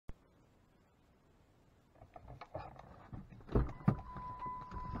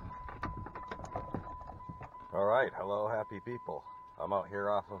Alright, hello happy people. I'm out here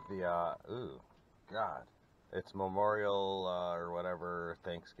off of the, God, it's Memorial, or whatever,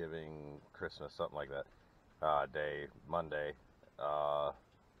 Thanksgiving, Christmas, something like that, day, Monday.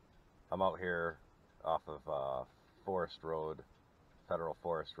 I'm out here off of, Forest Road, Federal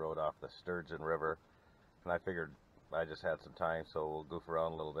Forest Road off the Sturgeon River, and I figured I just had some time, so we'll goof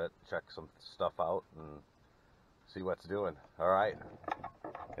around a little bit, check some stuff out, and see what's doing. Alright,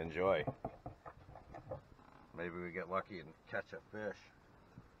 enjoy. Maybe we get lucky and catch a fish.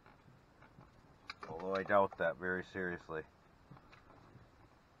 Although I doubt that very seriously.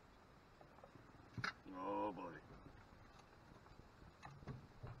 Oh boy.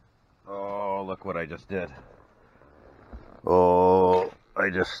 Oh, look what I just did. Oh, I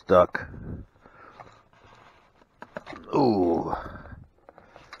just stuck. Ooh.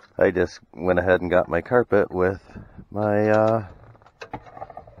 I just went ahead and got my carpet with my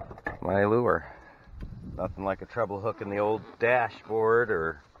my lure. Nothing like a treble hook in the old dashboard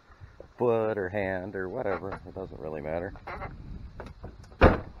or foot or hand or whatever. It doesn't really matter.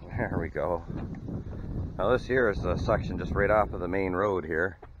 There we go. Now this here is a section just right off of the main road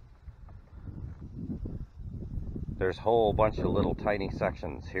here. There's a whole bunch of little tiny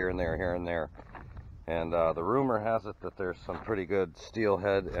sections here and there, here and there. And the rumor has it that there's some pretty good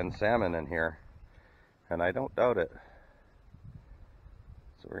steelhead and salmon in here. And I don't doubt it.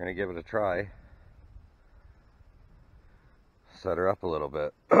 So we're going to give it a try. Set her up a little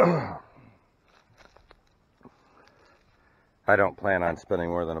bit. I don't plan on spending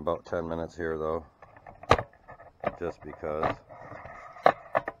more than about 10 minutes here though, just because. I'll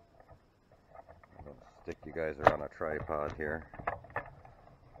stick you guys around a tripod here.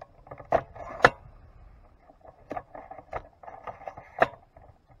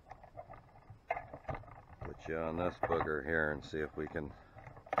 Put you on this booger here and see if we can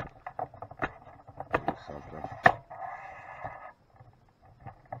do something.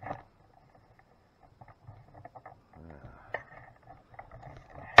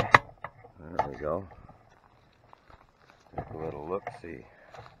 There we go. Take a little look-see.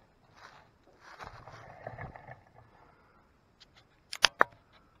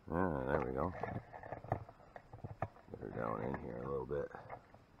 There we go. Get her down in here a little bit.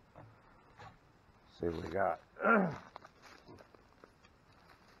 See what we got.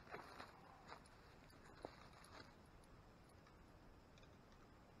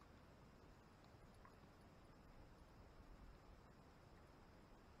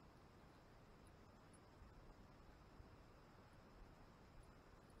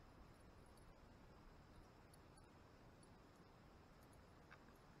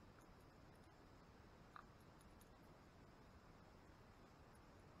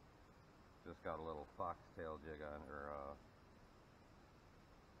 Just got a little foxtail jig on, or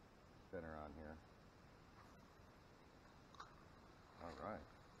spinner on here. Alright,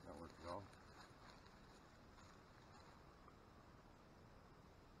 that works well.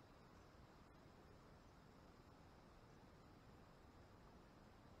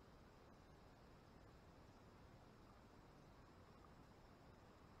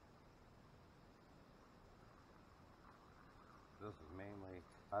 This is mainly,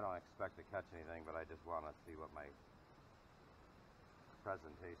 I don't expect to catch anything, but I just want to see what my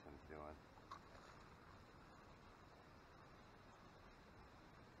presentation's doing.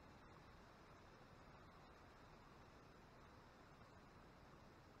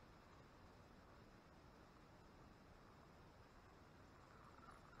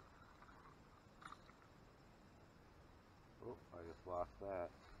 Oh, I just lost that.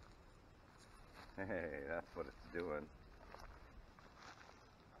 Hey, that's what it's doing.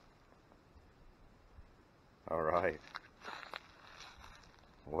 All right.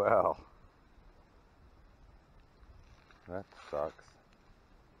 Well, that sucks.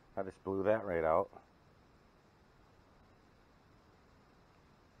 I just blew that right out.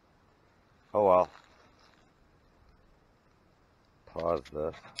 Oh well. Pause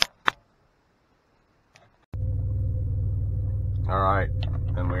this. All right,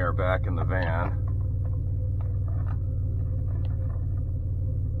 and we are back in the van.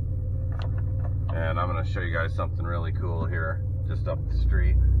 And I'm going to show you guys something really cool here, just up the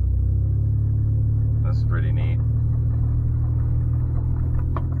street. That's pretty neat.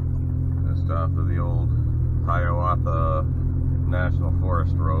 Just off of the old Hiawatha National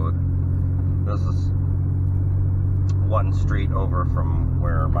Forest Road. This is one street over from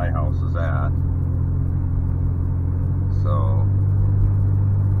where my house is at. So,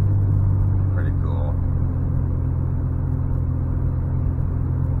 pretty cool.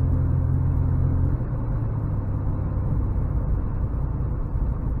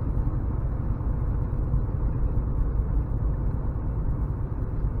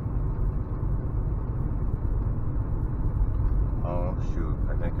 shoot,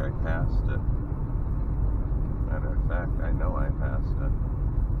 I think I passed it. Matter of fact, I know I passed it.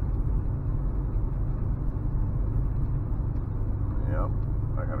 Yep,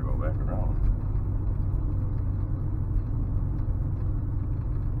 I gotta go back around.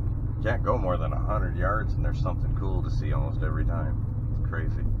 Can't go more than 100 yards and there's something cool to see almost every time. It's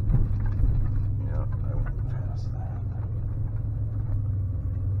crazy. Yeah, I went past that.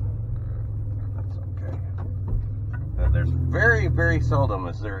 That's okay. And there's very, very seldom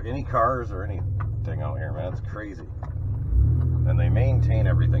is there any cars or anything out here, man. It's crazy. And they maintain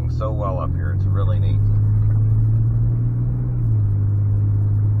everything so well up here. It's really neat.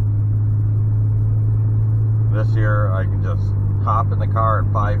 This year I can just hop in the car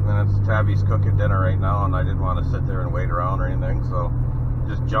in 5 minutes. Tabby's cooking dinner right now and I didn't want to sit there and wait around or anything, so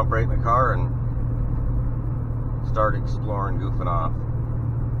just jump right in the car and start exploring, goofing off.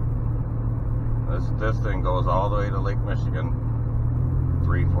 This thing goes all the way to Lake Michigan,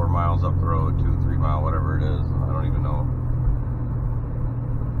 3-4 miles up the road, 2-3 mile, whatever it is. I don't even know.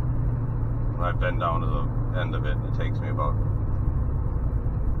 I've been down to the end of it and it takes me about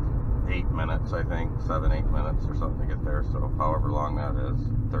 8 minutes, I think, 7-8 minutes or something to get there, so however long that is,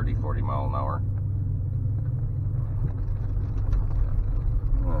 30-40 mile an hour.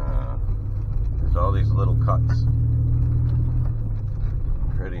 There's all these little cuts.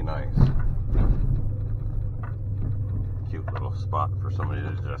 Pretty nice. Cute little spot for somebody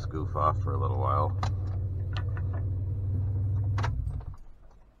to just goof off for a little while.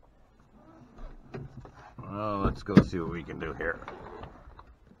 Well, let's go see what we can do here.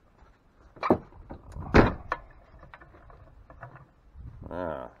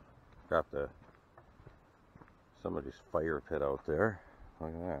 Got somebody's fire pit out there.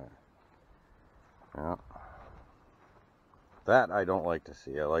 Look at that. Yeah. That I don't like to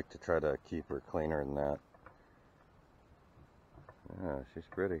see. I like to try to keep her cleaner than that. Yeah, she's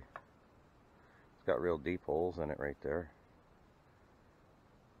pretty. It's got real deep holes in it right there.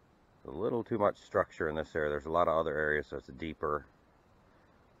 A little too much structure in this area. There's a lot of other areas that's deeper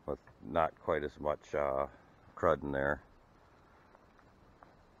with not quite as much crud in there.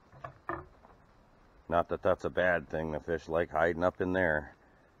 Not that that's a bad thing. The fish like hiding up in there.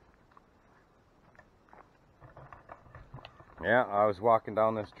 Yeah, I was walking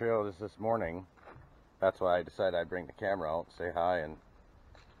down this trail this morning. That's why I decided I'd bring the camera out, say hi, and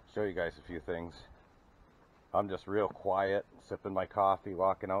show you guys a few things. I'm just real quiet, sipping my coffee,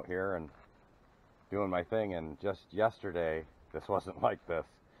 walking out here and doing my thing. And just yesterday, this wasn't like this.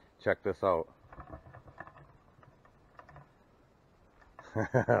 Check this out.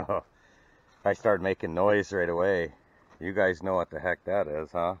 I started making noise right away. You guys know what the heck that is,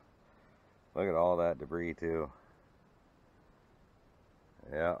 huh? Look at all that debris too.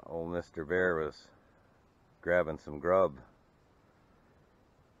 Yeah, old Mr. Bear was grabbing some grub.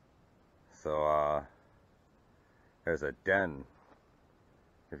 So there's a den.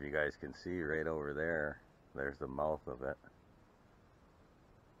 If you guys can see right over there, there's the mouth of it.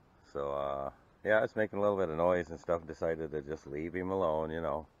 So yeah, it's making a little bit of noise and stuff. Decided to just leave him alone, you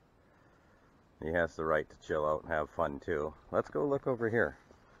know. He has the right to chill out and have fun too. Let's go look over here.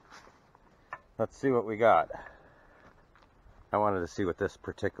 Let's see what we got. I wanted to see what this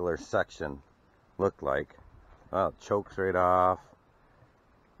particular section looked like. Well, it chokes right off.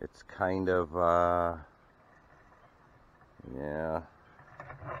 It's kind of, yeah,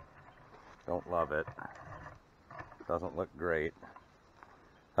 don't love it. Doesn't look great.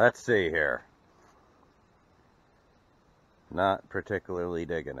 Let's see here. Not particularly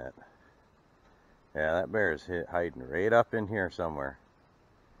digging it. Yeah, that bear is hiding right up in here somewhere.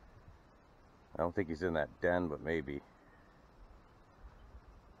 I don't think he's in that den, but maybe.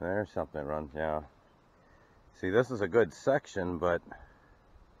 There's something run, yeah. See, this is a good section, but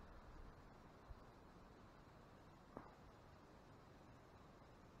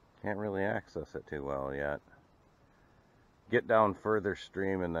can't really access it too well yet. Get down further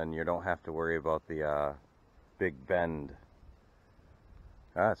stream and then you don't have to worry about the big bend.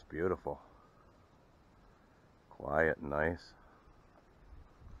 That's beautiful. Quiet and nice.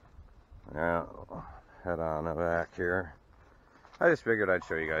 Yeah, head on back here. I just figured I'd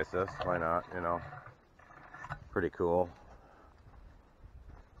show you guys this. Why not, you know? Pretty cool.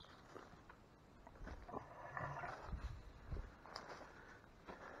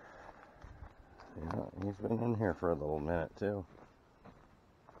 Yeah, he's been in here for a little minute too.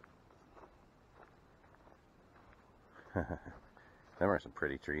 Them are some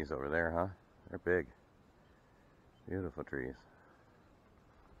pretty trees over there, huh? They're big. Beautiful trees.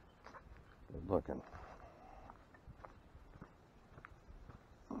 Good looking.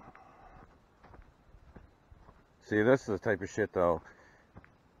 See, this is the type of shit though.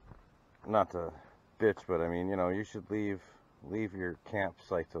 not to bitch, but I mean, you know, you should leave your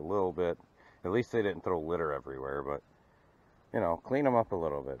campsites a little bit. At least they didn't throw litter everywhere, but you know, clean them up a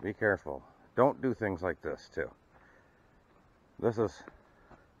little bit. Be careful. Don't do things like this too. This is,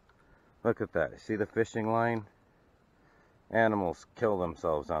 look at that. See the fishing line? Animals kill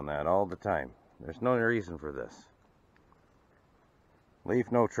themselves on that all the time. There's no reason for this.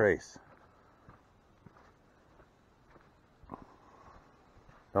 Leave no trace.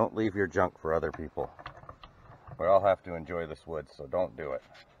 Don't leave your junk for other people. We all have to enjoy this woods, so don't do it.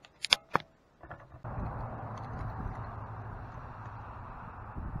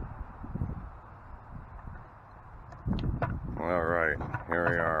 Alright, here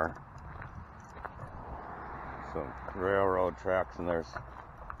we are. Some railroad tracks, and there's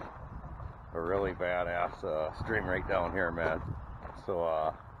a really badass stream right down here, man.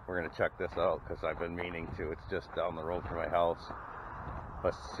 So we're gonna check this out because I've been meaning to. It's just down the road from my house.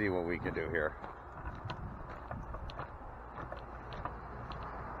 Let's see what we can do here.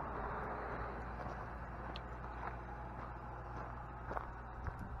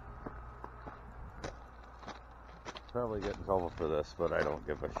 Probably get in trouble for this, but I don't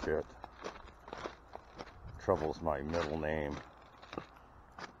give a shit. Trouble's my middle name.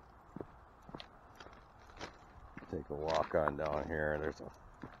 Take a walk on down here. There's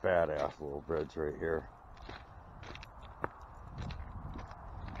a badass little bridge right here.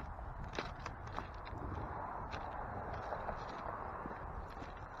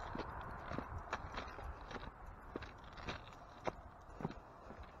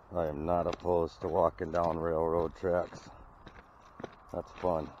 I am not opposed to walking down railroad tracks. That's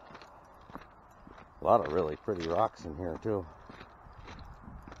fun. A lot of really pretty rocks in here too.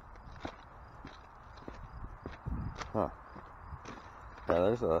 Huh.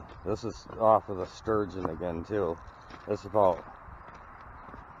 Yeah, this is off of the Sturgeon again too. It's about,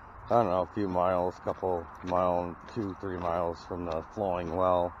 I don't know, a few miles, couple mile, 2-3 miles from the flowing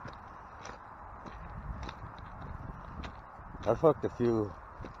well. I've hooked a few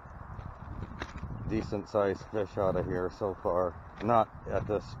decent sized fish out of here so far. Not at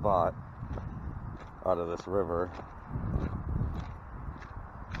this spot, out of this river.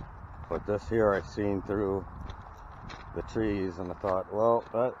 But this here I've seen through the trees, and I thought, well,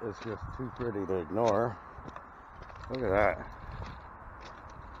 that is just too pretty to ignore. Look at that.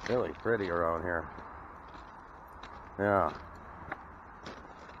 Really pretty around here. Yeah.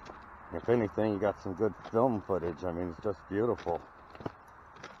 If anything, you got some good film footage. I mean, it's just beautiful.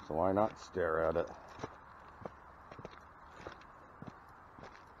 So why not stare at it?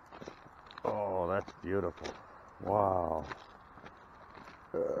 Oh, that's beautiful. Wow.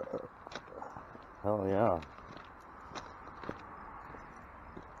 Hell yeah.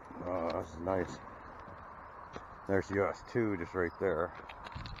 Oh, that's nice. There's US 2 just right there.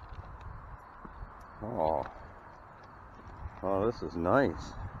 Oh. Oh, this is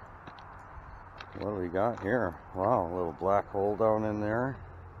nice. What do we got here? Wow, a little black hole down in there.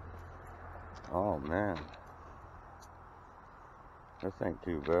 Oh man. This ain't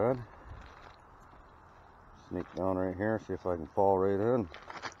too bad. Sneak down right here, see if I can fall right in.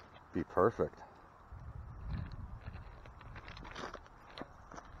 Be perfect.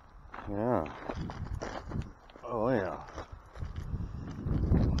 Yeah. Oh yeah.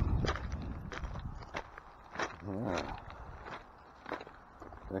 Yeah.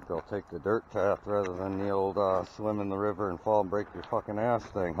 I think I'll take the dirt path rather than the old swim in the river and fall and break your fucking ass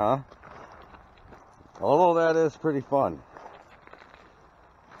thing, huh? Although that is pretty fun.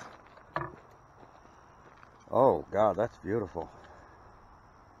 Oh God, that's beautiful.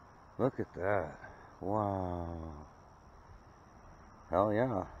 Look at that. Wow. Hell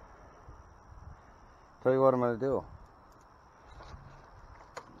yeah. Tell you what I'm going to do.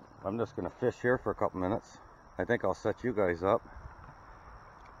 I'm just going to fish here for a couple minutes. I think I'll set you guys up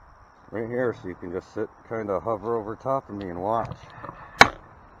right here so you can just sit, kind of hover over top of me and watch.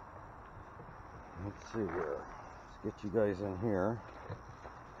 Let's see here. Let's get you guys in here.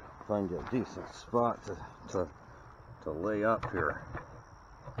 Find a decent spot to lay up here.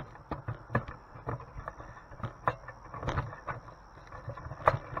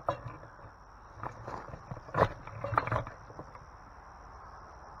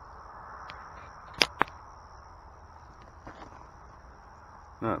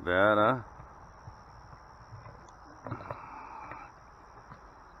 Not bad, huh?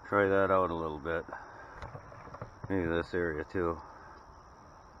 Try that out a little bit. Maybe this area too.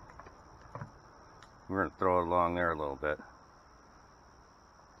 We're going to throw it along there a little bit.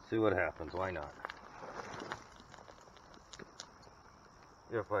 See what happens, why not?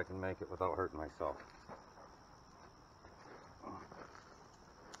 If I can make it without hurting myself.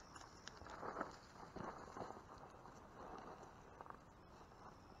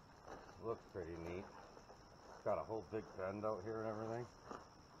 looks pretty neat. It's got a whole big bend out here and everything.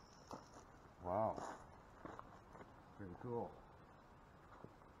 Wow. Pretty cool.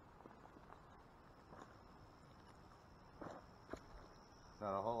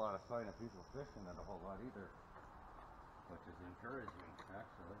 Not a whole lot of sign of people fishing it a whole lot either, which is encouraging,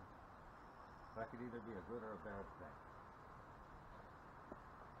 actually. That could either be a good or a bad thing.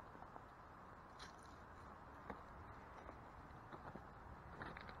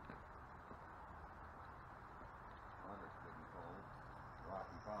 Water's getting cold.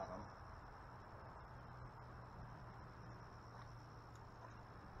 Rocky bottom.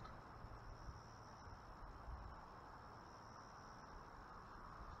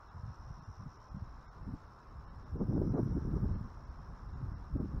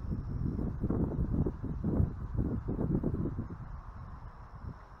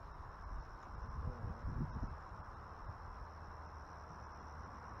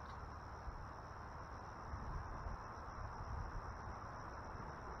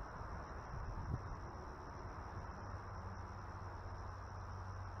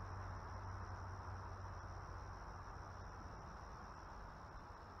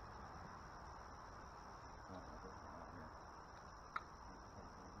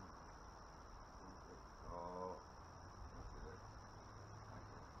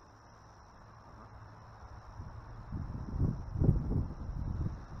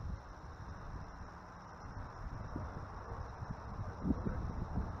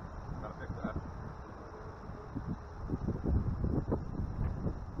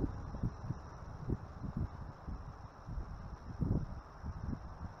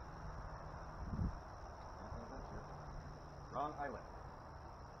 Wrong island.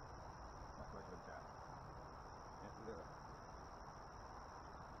 That's like the chat. Can't do it.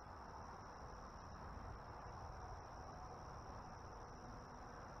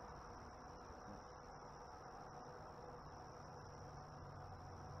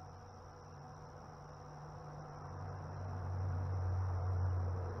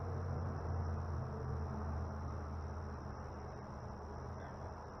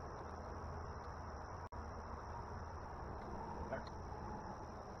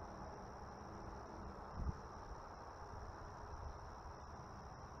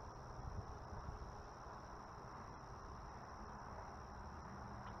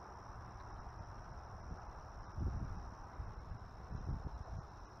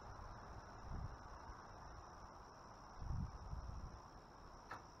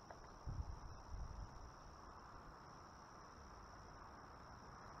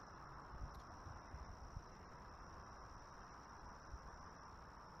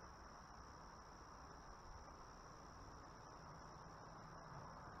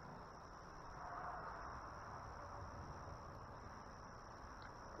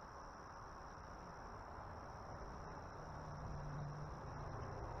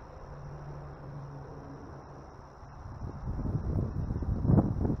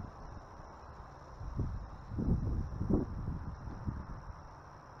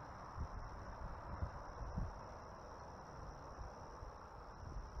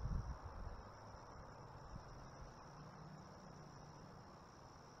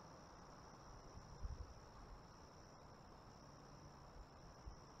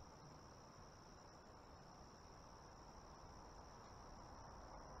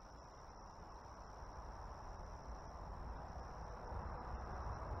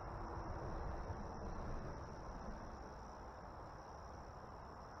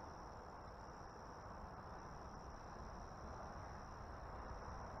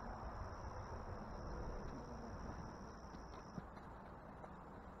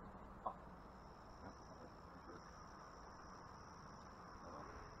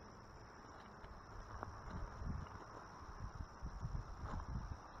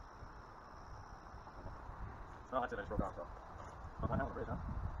 Oh, that's it, I just broke off, so. Oh, I have a bridge, huh?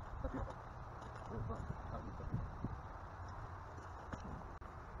 That's beautiful. Really fun. That would be fun.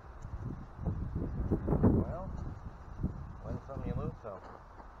 Well, win some, you lose some.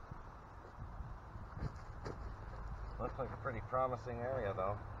 Looks like a pretty promising area,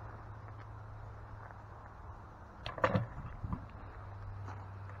 though.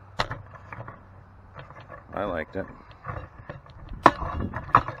 I liked it.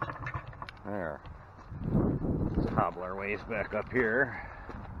 There. Hobble our ways back up here.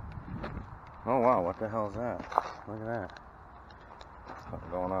 Oh wow, what the hell is that? Look at that. Something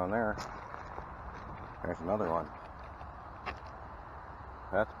going on there. There's another one.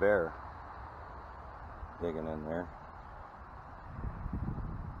 That's bear digging in there.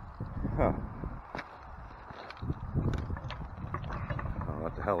 Huh. Oh,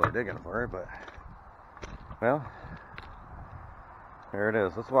 what the hell hell they're digging for, but, well, there it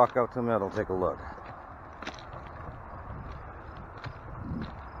is. Let's walk out to the middle, take a look.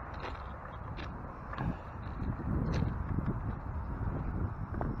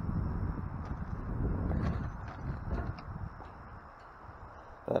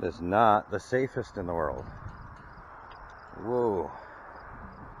 That is not the safest in the world. Whoa.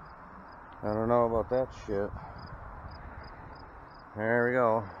 I don't know about that shit. There we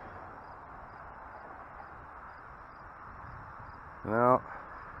go. No.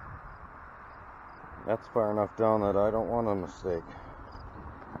 That's far enough down that I don't want a mistake.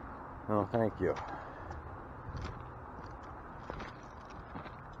 No, thank you.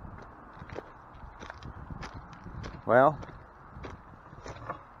 Well,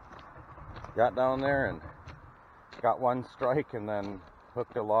 got down there and got one strike and then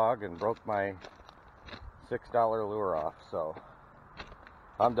hooked a log and broke my $6 lure off. So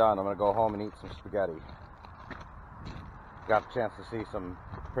I'm done. I'm gonna go home and eat some spaghetti. Got a chance to see some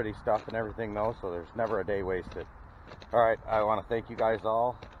pretty stuff and everything though, so there's never a day wasted. Alright, I want to thank you guys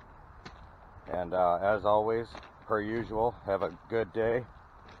all, and as always, per usual, have a good day,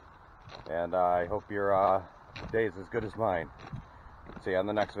 and I hope your day is as good as mine. See you on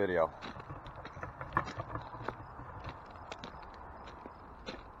the next video.